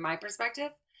that from my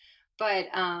perspective. But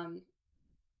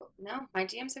no, my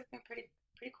DMs have been pretty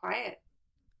quiet.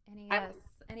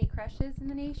 Any crushes in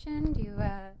the nation? Do you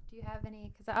have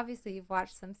any? Because obviously you've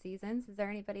watched some seasons. Is there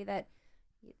anybody that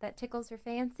tickles your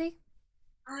fancy?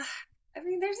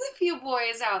 There's a few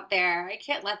boys out there. I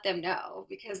can't let them know,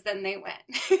 because then they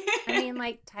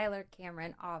win. Tyler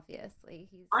Cameron, obviously.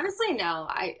 Honestly, no.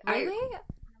 Really? I don't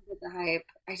get the hype.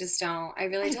 I just don't. I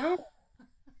really don't.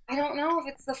 I don't know if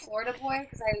it's the Florida boy,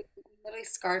 because I'm literally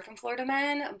scarred from Florida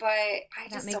men, but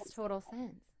that makes total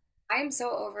sense. I'm so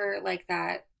over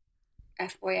that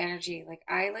F-boy energy.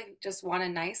 I just want a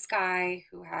nice guy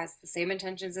who has the same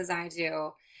intentions as I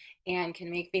do and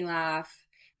can make me laugh,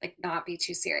 like not be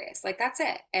too serious. Like that's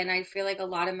it. And I feel like a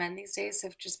lot of men these days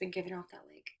have just been giving off that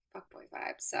like fuckboy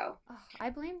vibe. So I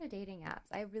blame the dating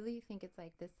apps. I really think it's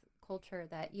like this culture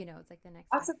that, it's like the next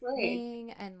best possibly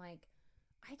thing. And like,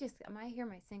 I hear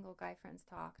my single guy friends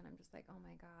talk and I'm just like, oh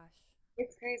my gosh.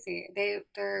 it's crazy.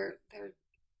 They're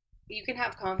you can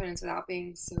have confidence without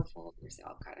being so full of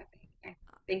yourself kind of thing. I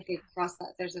think they cross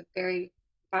that. There's a very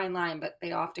fine line, but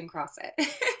they often cross it.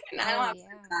 And I don't Oh have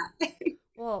yeah. that.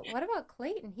 Well, what about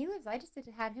Clayton? I just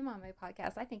had him on my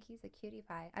podcast. I think he's a cutie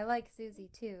pie. I like Susie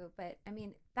too, but I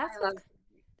mean, I love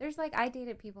there's like, I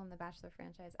dated people in the Bachelor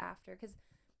franchise because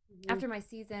after my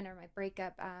season or my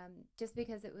breakup, just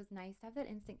because it was nice to have that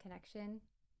instant connection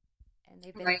and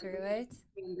they've been right. through it.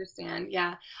 We understand.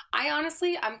 Yeah.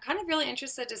 I'm kind of really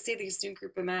interested to see these new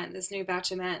group of men, this new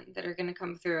batch of men that are going to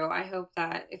come through. I hope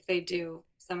that if they do,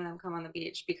 some of them come on the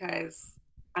beach because,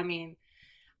 I mean,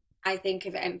 I think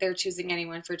if they're choosing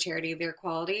anyone for charity, they're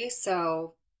quality.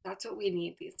 So that's what we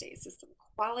need these days is some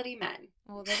quality men.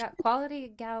 Well, they got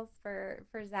quality gals for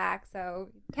Zach,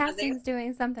 so Yeah, casting's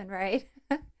doing something right.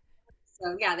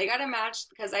 so yeah, they got to match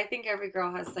because I think every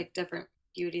girl has like different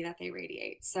beauty that they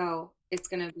radiate. So it's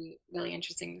going to be really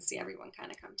interesting to see everyone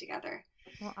kind of come together.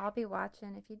 Well, I'll be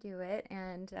watching if you do it,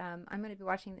 and I'm going to be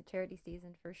watching the charity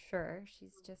season for sure.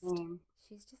 She's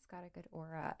just got a good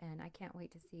aura, and I can't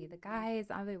wait to see the guys.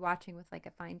 I'll be watching with like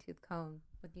a fine-tooth comb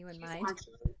with you in She's mind.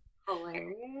 actually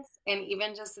hilarious. And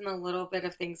even just in the little bit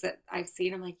of things that I've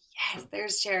seen, I'm like, yes,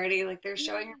 there's Charity. Like they're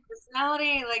showing her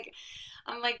personality. Like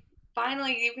I'm like,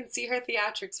 finally you can see her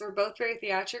theatrics. We're both very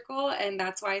theatrical, and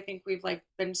that's why I think we've like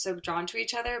been so drawn to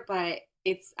each other. But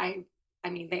I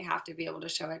mean, they have to be able to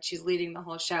show it. She's leading the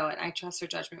whole show, and I trust her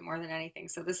judgment more than anything.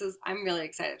 So I'm really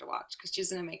excited to watch because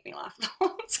she's gonna make me laugh the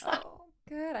whole time. Oh,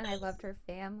 good. And I loved her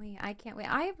family. I can't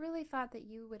wait. I really thought that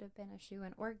you would have been a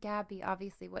shoo-in, or Gabby,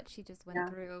 obviously, what she just went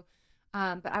through.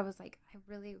 But I was like,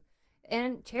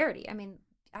 and Charity. I mean,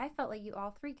 I felt like you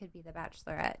all three could be the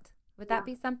Bachelorette. Would that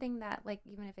be something that, like,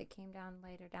 even if it came down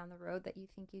later down the road, that you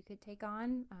think you could take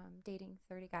on, dating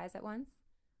 30 guys at once?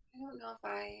 I don't know if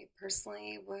I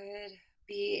personally would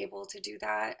be able to do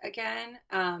that again.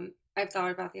 I've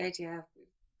thought about the idea. We've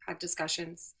had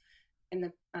discussions in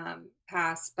the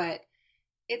past, but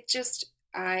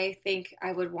I think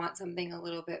I would want something a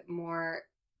little bit more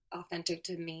authentic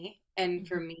to me. And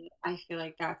for me, I feel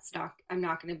like I'm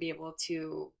not going to be able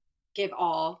to give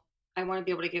all. I want to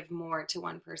be able to give more to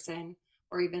one person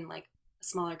or even like a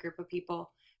smaller group of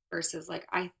people versus like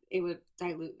it would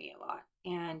dilute me a lot.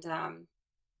 And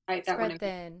that Spread wouldn't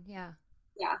thin, yeah.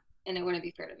 yeah, and it wouldn't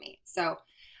be fair to me. So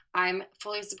I'm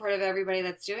fully supportive of everybody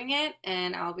that's doing it,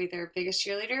 and I'll be their biggest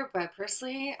cheerleader. But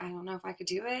personally, I don't know if I could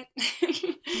do it.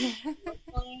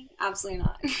 Absolutely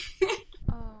not.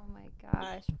 Oh my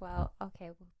gosh. Well, okay.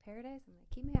 Well, Paradise, I'm going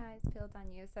to keep my eyes peeled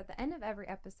on you. So at the end of every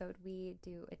episode, we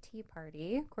do a tea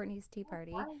party, Courtney's tea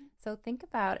party. So think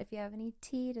about if you have any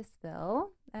tea to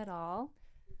spill at all.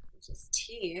 Just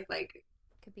tea, like.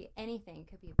 Could be anything. It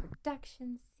could be a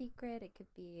production secret. It could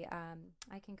be,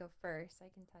 I can go first. I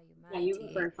can tell you my you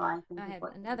tea. go first. I had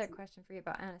another question for you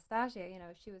about Anastasia. You know,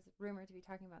 she was rumored to be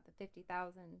talking about the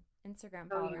 50,000 Instagram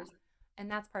followers. Yeah. And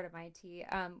that's part of my tea.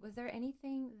 Was there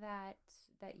anything that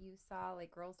you saw, like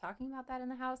girls talking about that in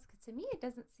the house? Because to me, it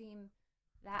doesn't seem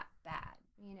that bad.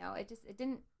 You know, it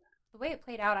didn't, the way it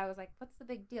played out, I was like, what's the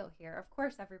big deal here? Of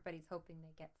course, everybody's hoping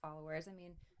they get followers. I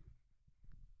mean,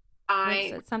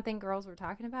 was it something girls were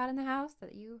talking about in the house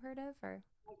that you heard of? Or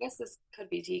I guess this could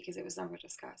be tea because it was never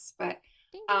discussed. But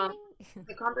ding, ding, ding.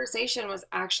 the conversation was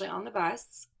actually on the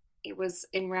bus. It was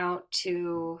en route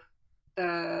to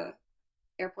the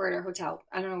airport or hotel.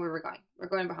 I don't know where we're going. We're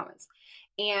going to Bahamas.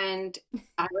 And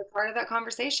I was part of that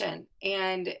conversation.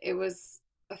 And it was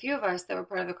a few of us that were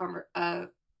part of the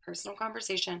personal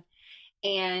conversation.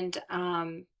 And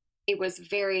it was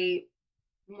very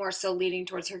more so leading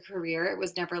towards her career. It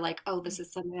was never like, oh, this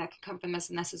is something that can come from this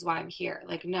and this is why I'm here.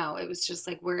 Like, no, it was just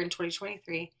like, we're in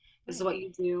 2023. This is what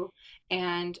you do.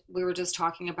 And we were just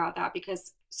talking about that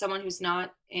because someone who's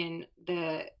not in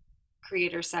the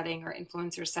creator setting or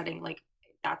influencer setting, like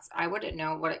I wouldn't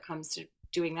know what it comes to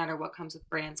doing that or what comes with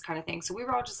brands kind of thing. So we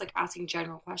were all just like asking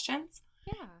general questions.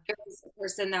 Yeah. There was a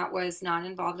person that was not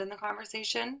involved in the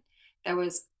conversation. That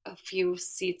was a few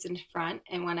seats in front.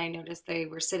 And when I noticed they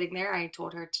were sitting there, I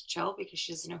told her to chill because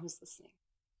she doesn't know who's listening.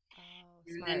 Oh,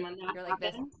 and smart. then when that You're like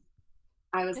happened, this.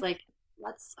 I was like,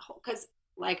 because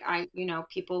like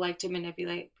people like to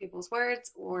manipulate people's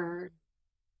words or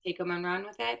take them and run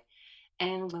with it.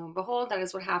 And lo and behold, that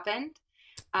is what happened.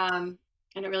 I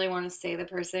don't really want to say the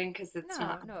person because it's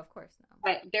not. No, of course no.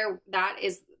 But that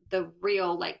is the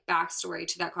real like backstory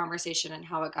to that conversation and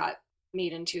how it got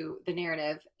made into the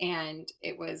narrative. And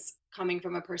it was coming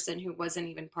from a person who wasn't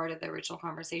even part of the original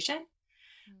conversation.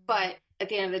 But at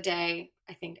the end of the day,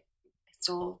 I think I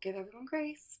still give everyone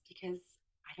grace because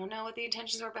I don't know what the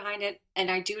intentions were behind it. And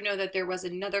I do know that there was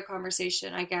another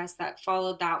conversation, I guess, that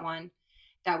followed that one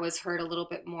that was heard a little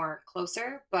bit more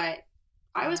closer. But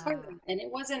I was part of it, and it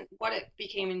wasn't what it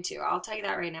became into. I'll tell you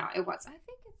that right now. It wasn't. I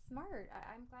think it's smart.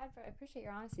 I'm glad I appreciate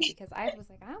your honesty because I was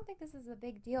like, I don't think this is a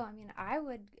big deal. I mean,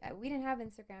 we didn't have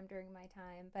Instagram during my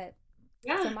time, but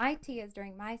so my tea is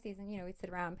during my season, you know, we'd sit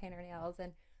around and paint our nails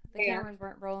and the cameras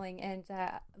weren't rolling, and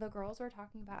the girls were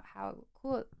talking about how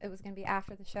cool it was going to be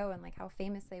after the show and like how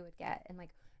famous they would get, and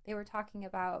like they were talking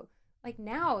about like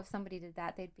now if somebody did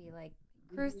that they'd be like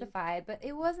crucified, but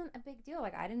it wasn't a big deal.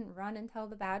 Like I didn't run and tell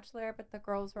The Bachelor, but the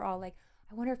girls were all like,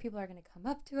 I wonder if people are going to come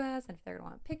up to us and if they're going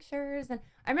to want pictures. And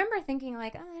I remember thinking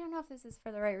like, oh, I don't know if this is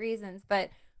for the right reasons, but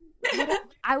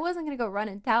I wasn't going to go run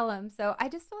and tell them. So I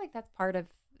just feel like that's part of,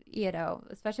 you know,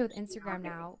 especially with Instagram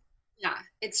now. Yeah,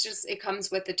 it's just, it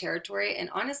comes with the territory. And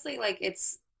honestly, like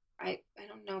I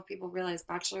don't know if people realize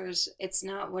Bachelors, it's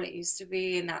not what it used to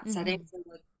be in that setting. So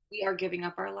like we are giving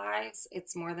up our lives.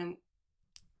 It's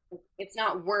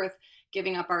not worth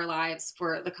giving up our lives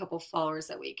for the couple followers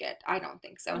that we get. I don't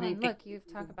think so. And look,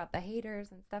 you've talked about the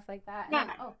haters and stuff like that. Yeah. And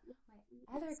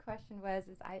my other question was,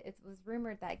 it was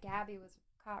rumored that Gabby was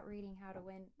caught reading How to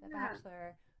Win The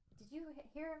Bachelor. Did you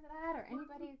hear of that or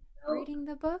anybody reading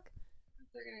the book?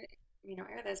 They're going to, you know,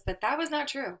 air this, but that was not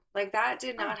true. Like that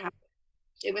did not happen.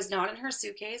 It was not in her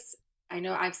suitcase. I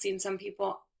know I've seen some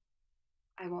people,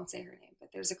 I won't say her name, but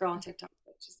there's a girl on TikTok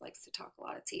that just likes to talk a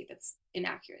lot of tea that's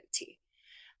inaccurate tea.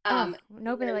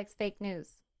 Nobody likes fake news.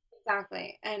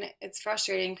 Exactly. And it's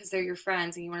frustrating because they're your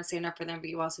friends and you want to stand up for them, but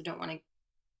you also don't want to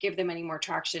give them any more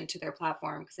traction to their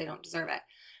platform because they don't deserve it.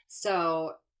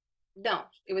 So no,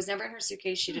 it was never in her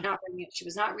suitcase. She did not bring it. She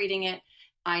was not reading it.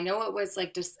 I know it was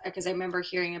like just because I remember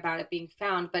hearing about it being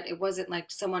found, but it wasn't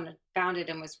like someone found it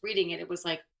and was reading it. It was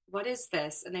like, what is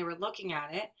this? And they were looking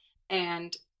at it.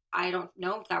 And I don't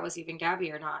know if that was even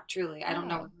Gabby or not, truly. I don't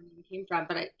know where it came from,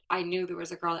 but I knew there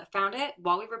was a girl that found it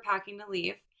while we were packing to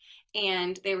leave.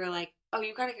 And they were like, oh,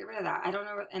 you got to get rid of that. I don't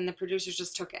know. And the producers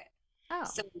just took it. Oh.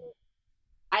 So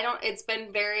it's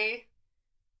been very...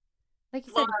 Like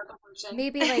you said,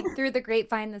 maybe like through the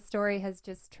grapevine, the story has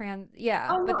just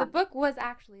but the book was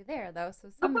actually there though. So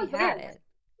somebody had it.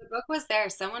 The book was there.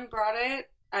 Someone brought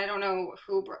it. I don't know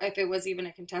if it was even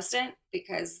a contestant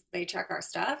because they check our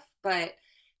stuff, but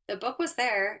the book was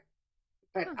there,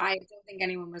 but I don't think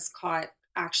anyone was caught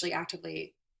actually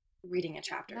actively reading a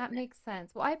chapter. That makes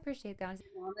sense. Well, I appreciate that.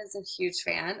 My mom is a huge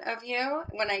fan of you.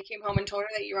 When I came home and told her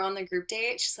that you were on the group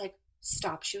date, she's like,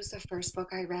 stop. She was the first book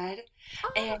I read.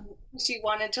 And she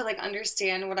wanted to like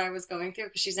understand what I was going through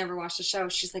because she's never watched the show.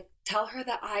 She's like, tell her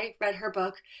that I read her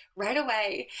book right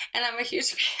away. And I'm a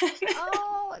huge fan.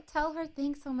 Oh, tell her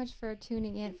thanks so much for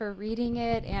tuning in, for reading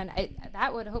it. And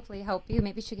that would hopefully help you.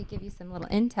 Maybe she could give you some little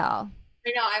intel.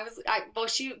 I know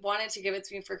she wanted to give it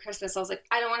to me for Christmas. I was like,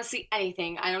 I don't want to see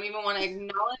anything. I don't even want to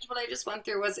acknowledge what I just went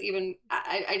through was even,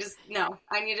 I just, no,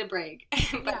 I need a break.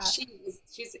 But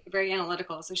she's very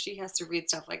analytical. So she has to read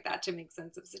stuff like that to make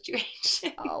sense of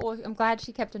situations. Oh, well, I'm glad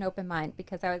she kept an open mind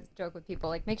because I always joke with people,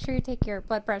 like, make sure you take your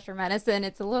blood pressure medicine.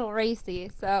 It's a little racy.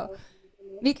 So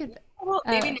we could. Well,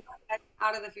 maybe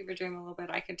out of the fever dream a little bit,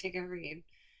 I could take a read.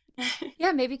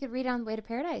 Yeah, maybe you could read it on the way to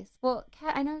paradise. Well,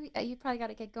 Kat, I know you probably got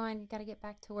to get going. You got to get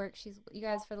back to work. You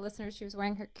guys, for the listeners, she was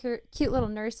wearing her cute little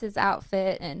nurse's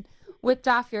outfit and whipped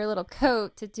off your little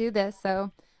coat to do this.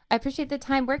 So I appreciate the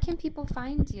time. Where can people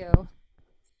find you?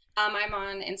 I'm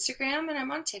on Instagram and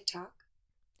I'm on TikTok.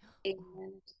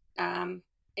 And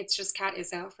it's just Kat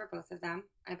Izzo for both of them,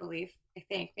 I believe. I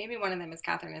think maybe one of them is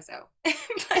Catherine Izzo.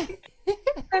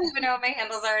 I don't even know what my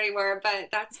handles already were, but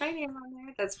that's my name on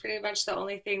there. That's pretty much the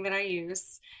only thing that I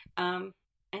use. And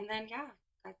then,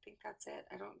 I think that's it.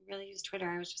 I don't really use Twitter.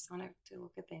 I was just on it to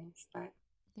look at things, but.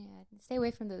 Yeah, stay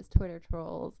away from those Twitter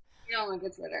trolls. You don't look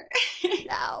at Twitter.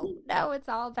 No, it's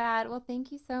all bad. Well,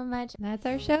 thank you so much. That's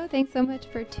our show. Thanks so much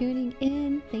for tuning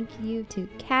in. Thank you to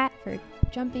Kat for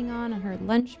jumping on her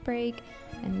lunch break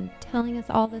and telling us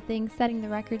all the things, setting the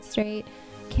record straight.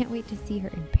 Can't wait to see her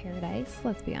in paradise.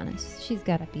 Let's be honest. She's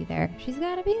got to be there.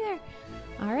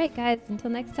 All right, guys. Until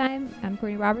next time, I'm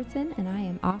Courtney Robertson, and I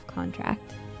am off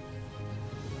contract.